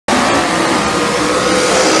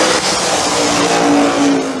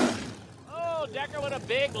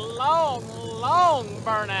big, long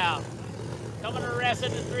burnout. Coming to rest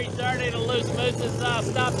at the 330. The Loose Moose is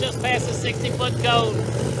stopped just past the 60-foot code.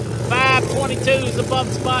 522 is the bump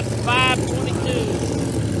spot. 522.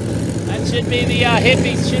 That should be the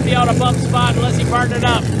hippies. Should be on a bump spot unless he burned it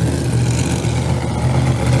up.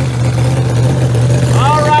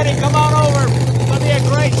 All righty, come on over. It's going to be a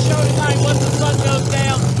great show tonight once the sun goes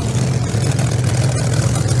down.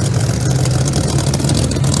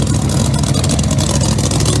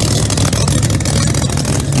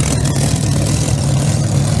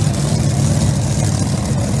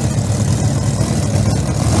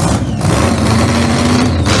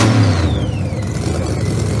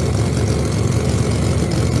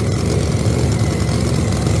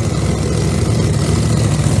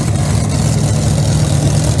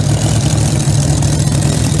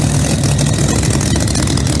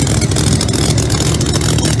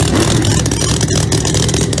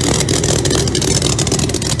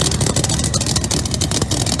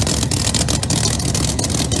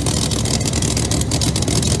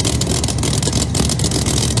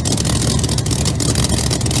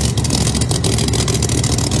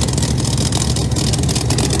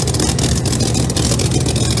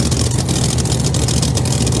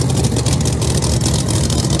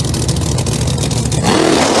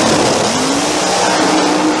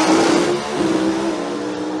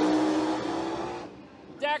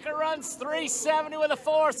 Decker runs 370 with a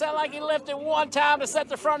 4. Sound like he lifted one time to set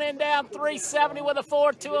the front end down. 370 with a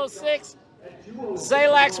 4, 206.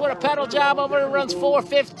 Zalax with a pedal job over there runs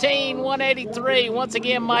 415, 183. Once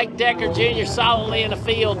again, Mike Decker Jr. solidly in the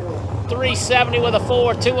field. 370 with a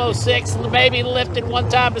 4, 206. Maybe lifted one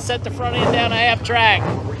time to set the front end down a half track.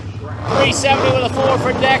 370 with a 4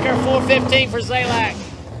 for Decker, 415 for Zalax.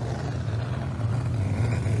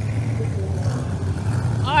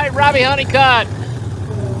 All right, Robbie Honeycutt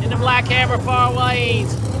in the Black Hammer far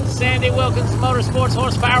lanes. Sandy Wilkins Motorsports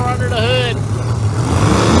horsepower under the hood.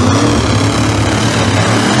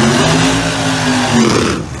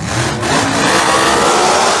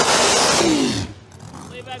 I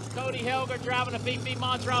believe that's Cody Helger driving a BP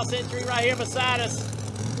Montrose entry right here beside us.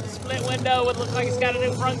 Split window with looks like it's got a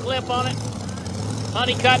new front clip on it.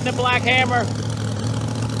 Honeycutt in the Black Hammer.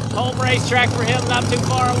 Home racetrack for him, not too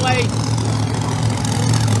far away.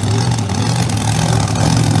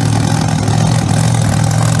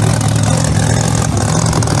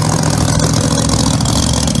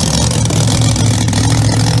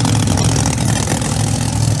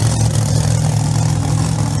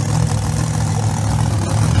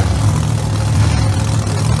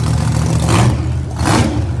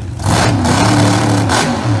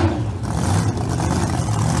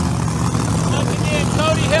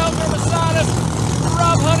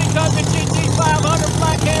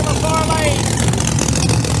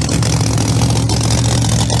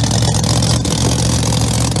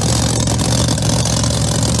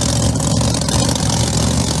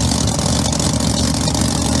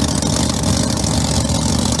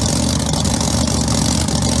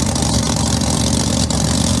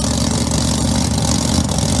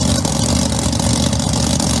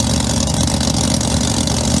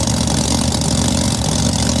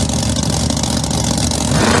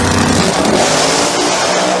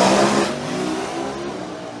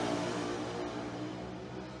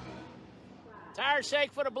 Tire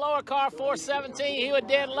shake for the blower car, 417. He was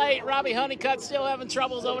dead late. Robbie Honeycutt still having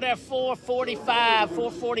troubles over there, 445.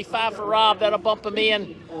 445 for Rob. That'll bump him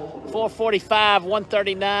in. 445,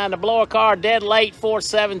 139. The blower car dead late,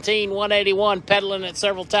 417, 181. Pedaling it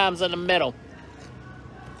several times in the middle.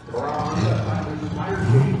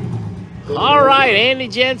 All right, Andy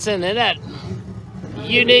Jensen and that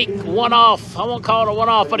unique one-off. I won't call it a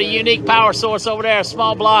one-off, but a unique power source over there.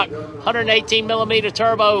 Small block, 118 millimeter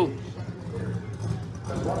turbo.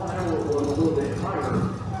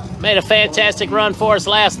 Made a fantastic run for us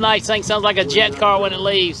last night. Thing sounds like a jet car when it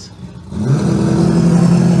leaves.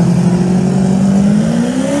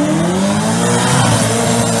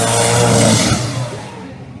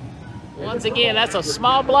 Once again, that's a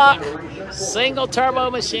small block, single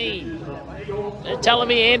turbo machine. They're telling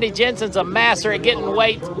me Andy Jensen's a master at getting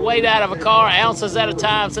weight out of a car, ounces at a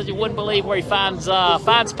time, so you wouldn't believe where he finds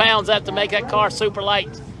pounds at to make that car super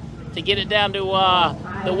light, to get it down to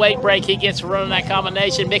the weight break he gets for running that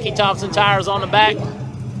combination. Mickey Thompson tires on the back.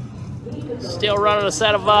 Still running a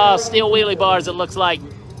set of steel wheelie bars, it looks like.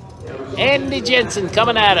 Andy Jensen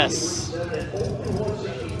coming at us.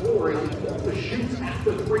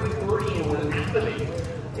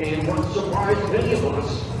 And what surprised many of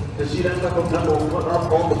us to see that type of number put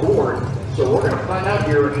up on the board. So we're going to find out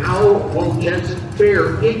here how will Jensen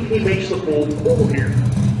fare if he makes the full pull here.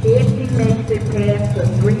 If he makes it past the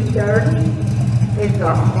 330, it's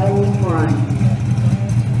a home run.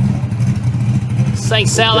 This thing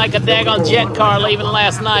sound like a daggone jet car leaving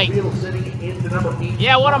last night.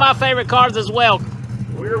 Yeah, one of my favorite cars as well.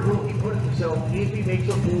 Where will he put himself if he makes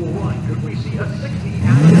a full run? Could we see a 60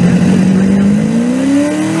 out of that?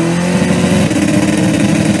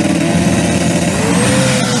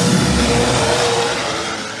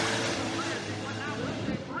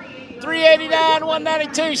 389,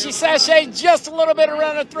 192. She sashayed just a little bit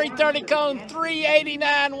around a 330 cone.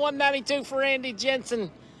 389, 192 for Andy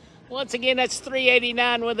Jensen. Once again, that's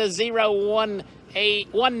 389 with a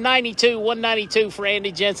 192, 192 for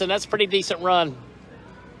Andy Jensen. That's a pretty decent run.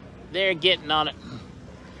 They're getting on it.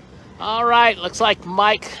 All right, looks like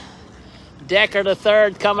Mike Decker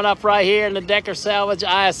III coming up right here in the Decker Salvage,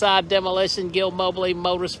 ISI Demolition, Gil Mobley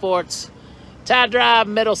Motorsports. Tie Drive,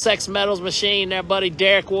 Middlesex Metals Machine. Their buddy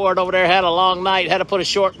Derek Ward over there had a long night, had to put a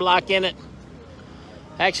short block in it.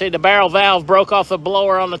 Actually, the barrel valve broke off the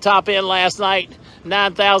blower on the top end last night.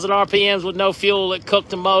 9,000 RPMs with no fuel. It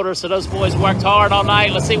cooked the motor, so those boys worked hard all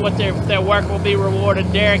night. Let's see what their work will be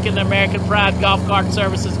rewarded. Derek and the American Pride Golf Cart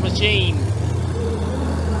Services Machine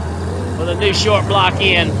with a new short block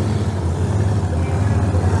in.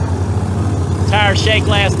 Tire shake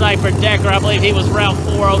last night for Decker. I believe he was around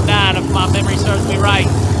 409 if my memory serves me right.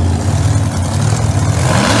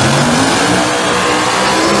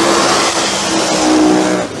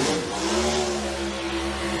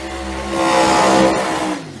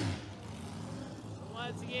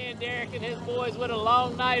 Once again, Derek and his boys with a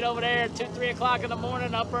long night over there at 2, 3 o'clock in the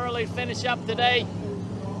morning, up early, finish up today.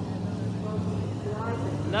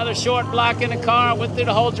 Another short block in the car, went through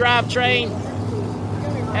the whole drivetrain.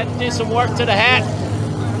 Had to do some work to the hat.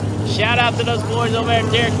 Shout out to those boys over there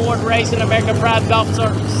at Derek Ward Racing, American Pride Golf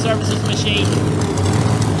Services Machine.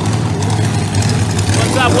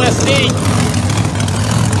 What's up, West D?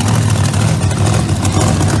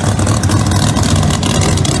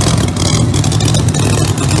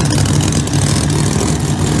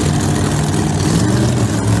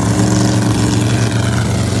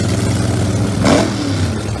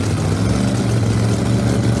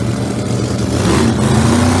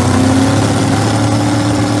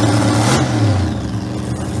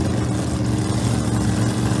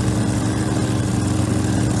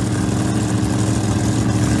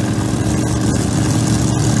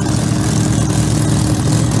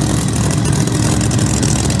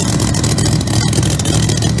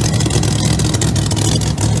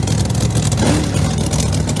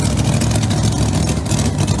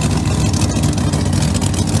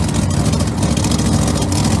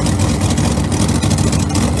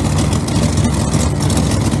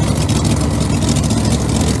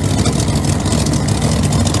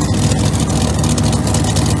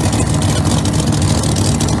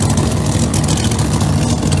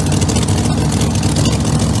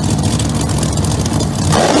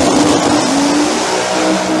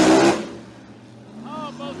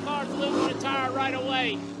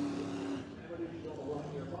 away.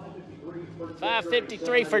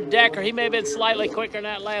 5:53 for Decker. He may have been slightly quicker than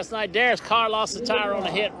that last night. Derek's car lost the tire on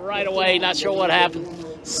the hit right away. Not sure what happened.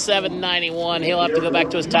 791. He'll have to go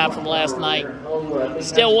back to his time from last night.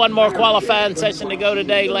 Still one more qualifying session to go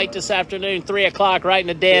today, late this afternoon, 3 o'clock, right in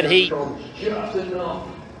the dead heat.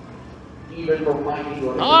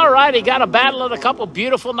 All right, he got a battle of a couple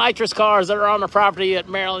beautiful nitrous cars that are on the property at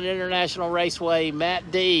Maryland International Raceway.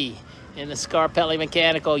 Matt D. in the Scarpelli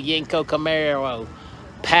Mechanical, Yinko Camaro,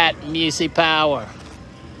 Pat Musey Power,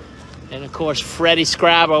 and of course Freddie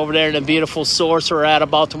Scribe over there in the beautiful Sorcerer out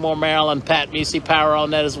of Baltimore, Maryland. Pat Musey Power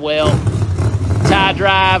on that as well. Tie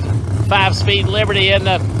Drive, 5-speed Liberty in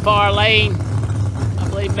the far lane. I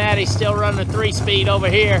believe Matty's still running a 3-speed over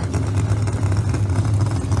here.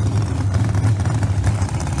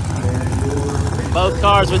 Both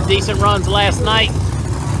cars with decent runs last night.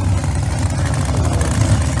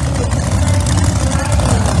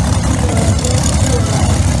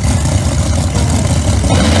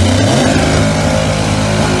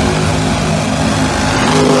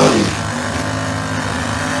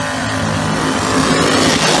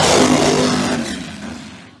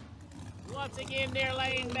 Once again, near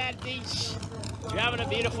lane, Matt Deach driving a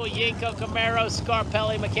beautiful Yinko Camaro,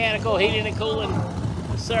 Scarpelli Mechanical, heating and cooling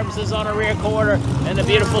services on a rear quarter, and the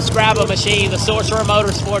beautiful Scrabble machine, the Sorcerer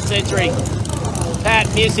Motorsports entry.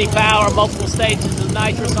 Pat Musey Power, multiple stages of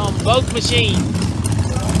nitrous on both machines.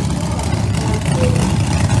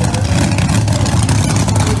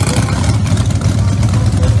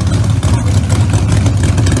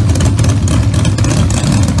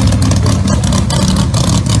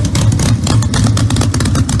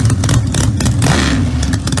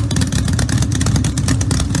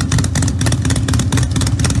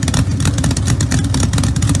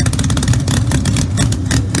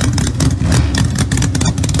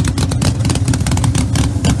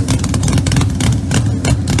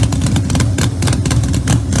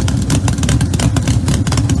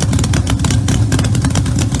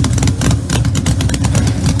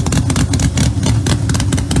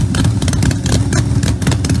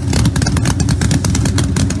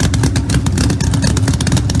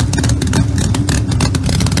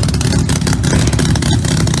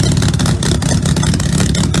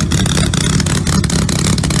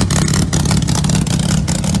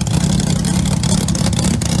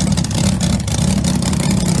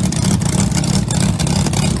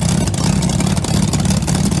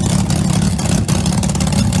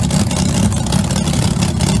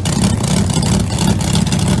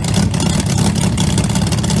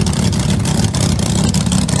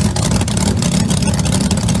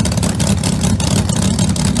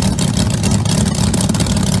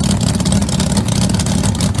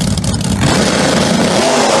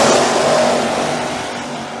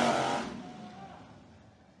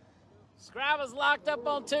 Scriba's locked up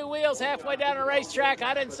on two wheels halfway down the racetrack.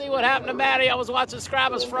 I didn't see what happened to Matty. I was watching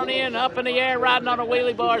Scriba's front end up in the air riding on the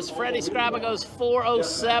wheelie bars. Freddie Scriba goes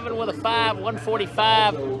 4:07 with a 5,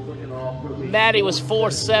 145. Matty was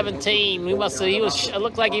 4:17. It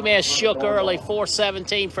looked like he may have shook early.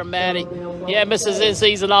 4:17 from Matty. Yeah, Mrs.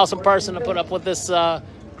 NC's an awesome person to put up with this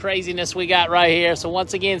craziness we got right here. So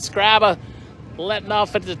once again, Scriba letting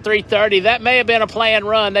off at the 330. That may have been a planned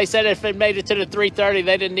run. They said if it made it to the 330,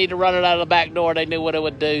 they didn't need to run it out of the back door. They knew what it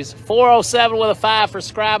would do. So 4:07 with a 5 for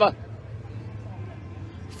Scriba.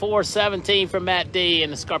 4:17 for Matt D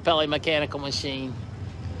and the Scarpelli Mechanical Machine.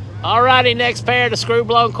 All righty, next pair, the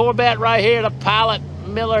screw-blown Corvette right here, the Pilot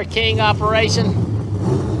Miller King operation.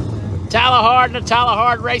 Tyler Hard and the Tyler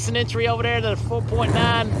Hard Racing entry over there to the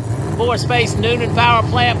 4.9 four-space Noonan power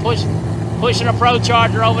plant, pushing a Pro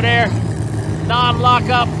Charger over there.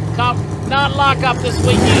 Non-lockup this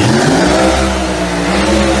weekend.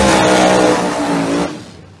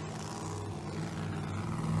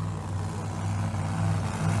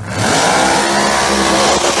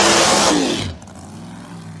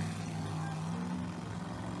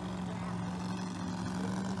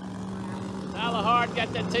 Tyler Hard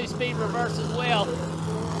got that 2-speed reverse as well.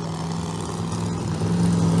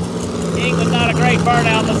 King was not a great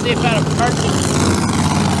burnout. Let's see if that hurts him.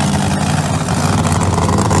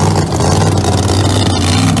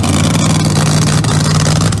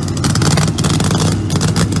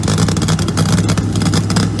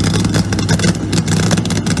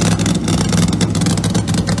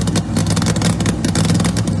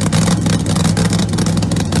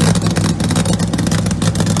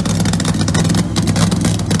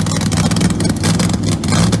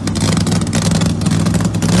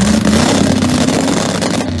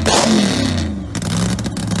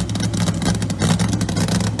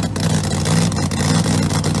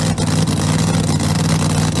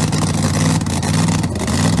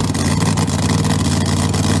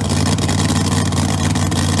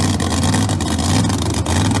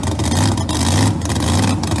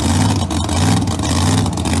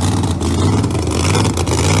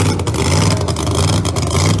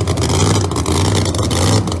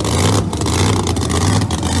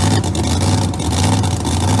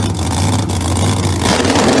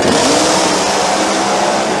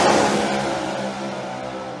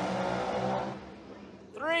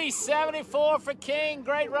 For King,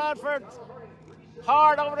 great run for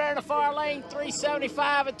Hard over there in the far lane.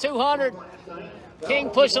 375 at 200.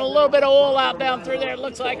 King pushing a little bit of oil out down through there, it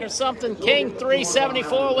looks like, or something. King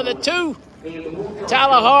 374 with a 2.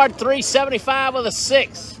 Tyler Hard 375 with a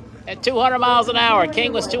 6 at 200 miles an hour.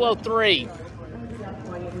 King was 203.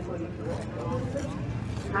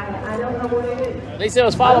 At least it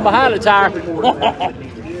was falling behind the tire.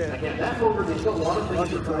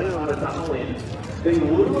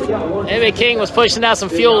 Maybe King was pushing out some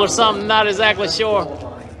fuel or something, not exactly sure.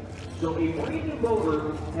 So a brand new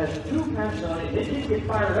motor has 2 packs on it. It didn't get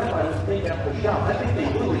fired up, I don't think, at the shop. I think they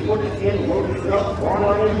literally put it in, loaded it up,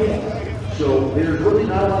 brought it in. So there's really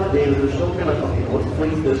not a lot of data. They're still gonna, okay, let's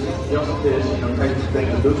clean this, just this, types of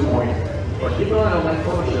things at this point. But keep an eye on that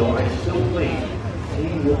car show. I still think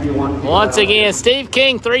King will be one. Once again, Steve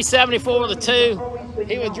King 374 with a 2.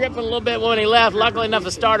 He was dripping a little bit when he left. Luckily enough,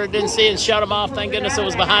 the starter didn't see it and shut him off. Thank goodness it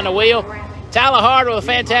was behind the wheel. Tyler Hard with a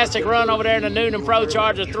fantastic run over there in the Noonan Pro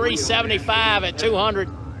Charger, 375 at 200.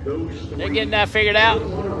 They're getting that figured out.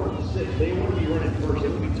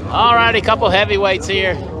 All right, a couple heavyweights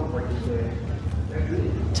here.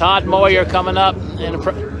 Todd Moyer coming up in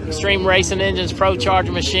the Extreme Racing Engines Pro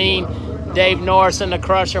Charger machine. Dave Norris in the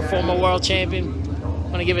Crusher, former world champion.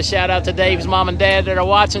 I want to give a shout out to Dave's mom and dad that are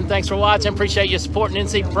watching. Thanks for watching. Appreciate you supporting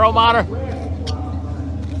NC ProModder.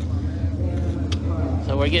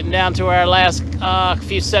 So we're getting down to our last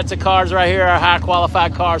few sets of cars right here. Our high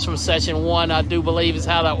qualified cars from session 1, I do believe, is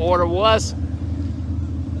how the order was.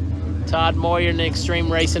 Todd Moyer in the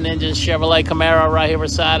Extreme Racing Engines Chevrolet Camaro right here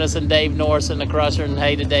beside us, and Dave Norris in the Crusher. And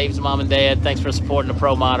hey to Dave's mom and dad, thanks for supporting the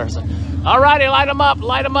ProModder. So, all righty, light them up,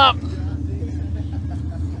 light them up.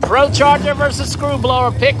 Pro Charger versus Screw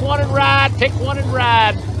Blower. Pick one and ride. Pick one and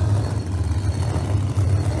ride.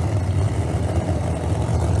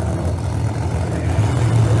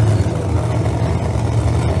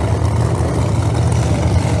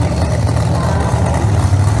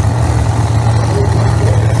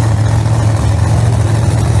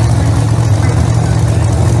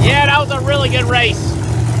 Yeah, that was a really good race.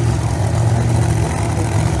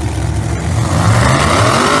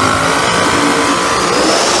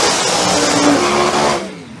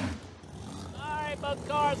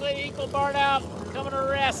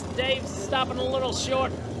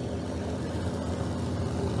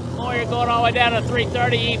 Moyer going all the way down to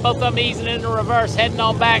 330. Both of them easing into reverse, heading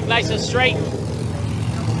on back nice and straight.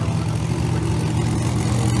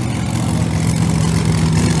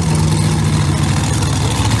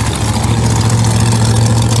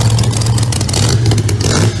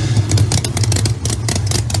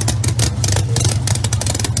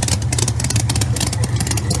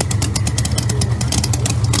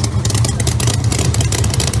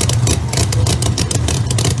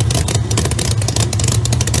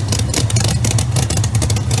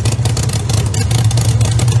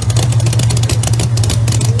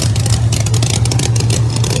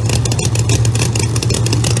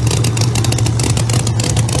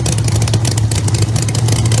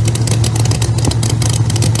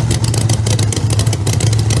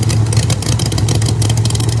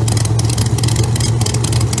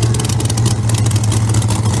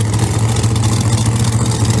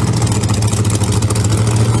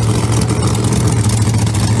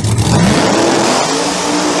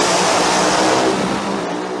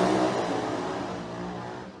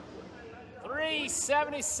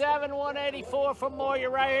 .77 184 from Moyer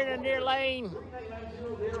right here in the near lane.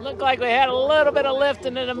 Looked like we had a little bit of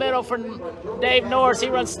lifting in the middle from Dave Norris. He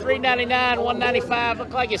runs 399 195.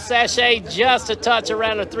 Looked like his sachet just a touch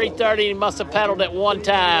around the 330. He must have pedaled at one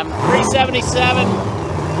time. 377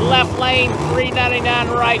 left lane, 399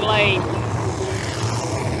 right lane.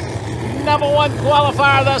 Number one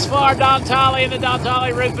qualifier thus far, Don Tolley and the Don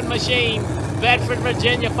Tolley Roofing Machine. Bedford,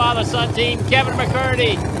 Virginia, father-son team. Kevin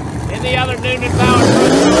McCurdy in the other Noonan Power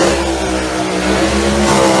Group.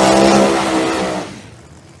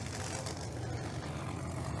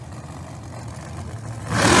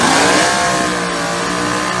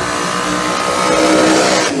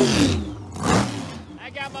 I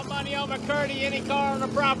got my money on McCurdy, any car on the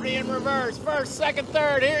property in reverse. First, second,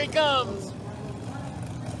 third, here he comes.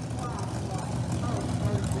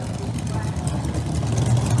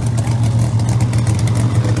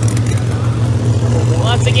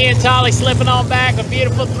 Once again, Tolley slipping on back. A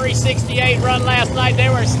beautiful 368 run last night. They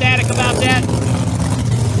were ecstatic about that.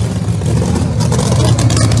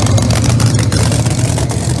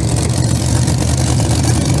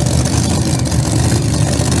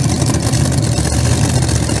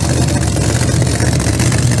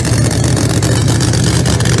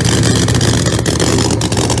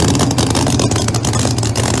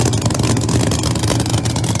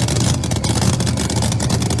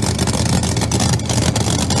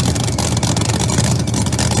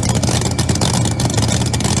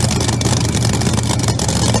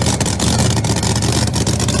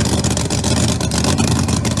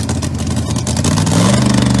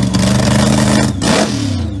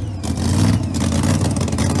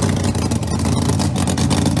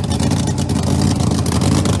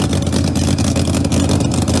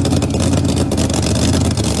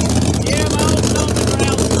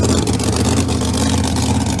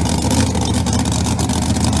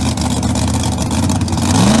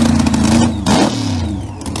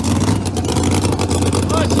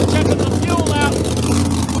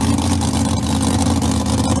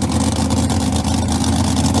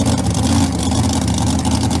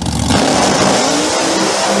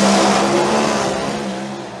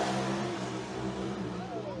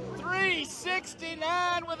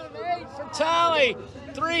 Tolley,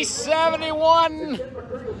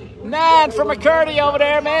 371.9 for McCurdy over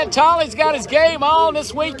there, man. Tolley's got his game on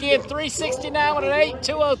this weekend. 369 with an 8,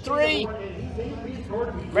 203.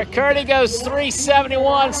 McCurdy goes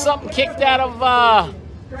 371. Something kicked out of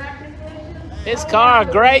his car.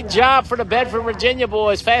 Great job for the Bedford, Virginia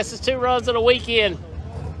boys. Fastest 2 runs of the weekend.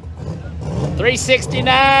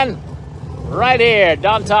 369 right here,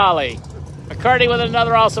 Don Tolley. McCurdy with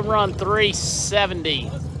another awesome run, 370.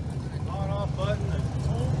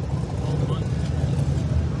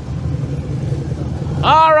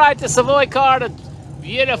 All right, the Savoy car, the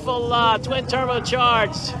beautiful twin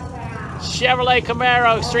turbocharged Chevrolet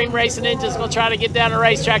Camaro Extreme Racing Engines, gonna try to get down the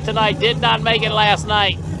racetrack tonight. Did not make it last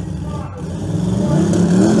night.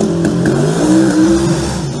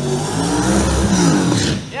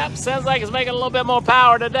 Yep, sounds like it's making a little bit more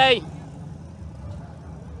power today.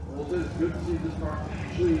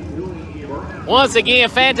 Once again,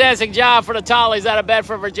 fantastic job for the Tolleys out of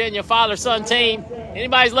Bedford, Virginia, father-son team.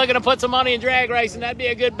 Anybody's looking to put some money in drag racing, that'd be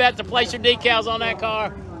a good bet to place your decals on that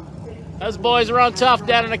car. Those boys run tough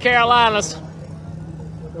down in the Carolinas.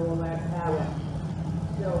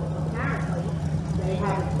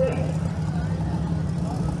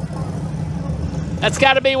 That's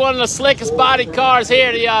got to be one of the slickest bodied cars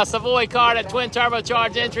here, the Savoy car, that twin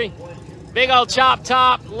turbocharged entry. Big old chop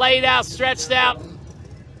top, laid out, stretched out.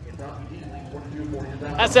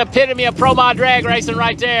 That's the epitome of ProMod drag racing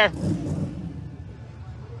right there.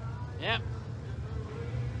 Yep.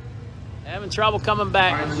 Having trouble coming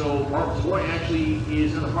back. All right, so Marcus Roy actually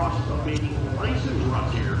is in the process of making license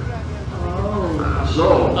runs here.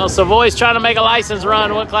 Oh, Savoy's trying to make a license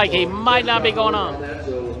run. Look like he might not be going on.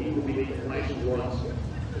 So he will be making license runs.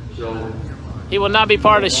 So he will not be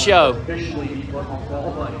part of the show. Officially be put on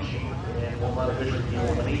qualifying machine and will not officially be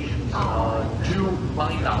eliminations. To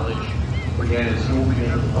my knowledge, again, he will be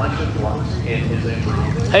making license runs in his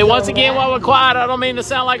entry. Hey, once again, while we're quiet, I don't mean to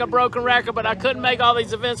sound like a broken record, but I couldn't make all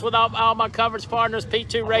these events without all my coverage partners: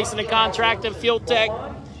 P2 Racing and Contracting, Fuel Tech,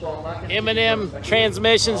 M&M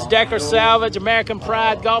Transmissions, Decker Salvage, American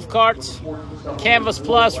Pride Golf Carts, Canvas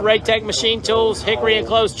Plus, Raytech Machine Tools, Hickory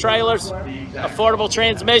Enclosed Trailers, Affordable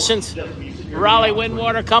Transmissions, Raleigh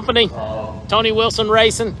Windwater Company, Tony Wilson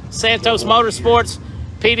Racing, Santos Motorsports,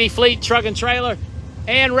 PD Fleet Truck and Trailer,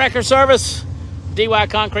 and Wrecker Service, DY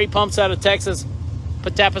Concrete Pumps out of Texas,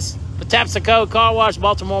 Patapsco Car Wash,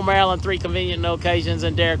 Baltimore, Maryland, 3 convenient locations,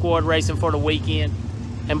 and Derek Ward Racing for the weekend.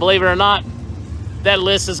 And believe it or not, that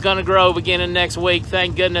list is going to grow beginning next week.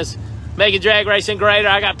 Thank goodness. Making drag racing greater.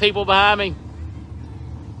 I got people behind me.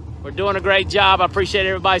 We're doing a great job. I appreciate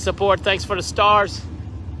everybody's support. Thanks for the stars.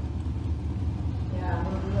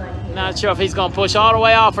 Not sure if he's going to push all the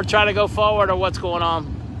way off or try to go forward or what's going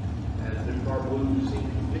on.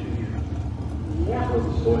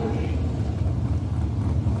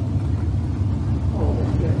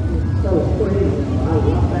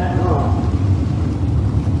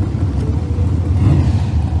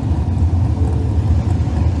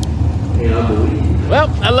 Well,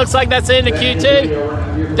 that looks like that's the end of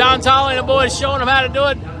Q2. Don Tolley and the boys showing him how to do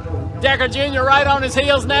it. Decker Jr. right on his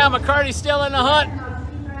heels now. McCurdy's still in the hunt.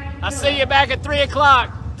 I'll see you back at 3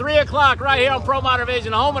 o'clock. 3 o'clock right here on ProMod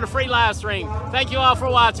Division, home of the free live stream. Thank you all for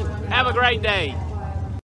watching. Have a great day.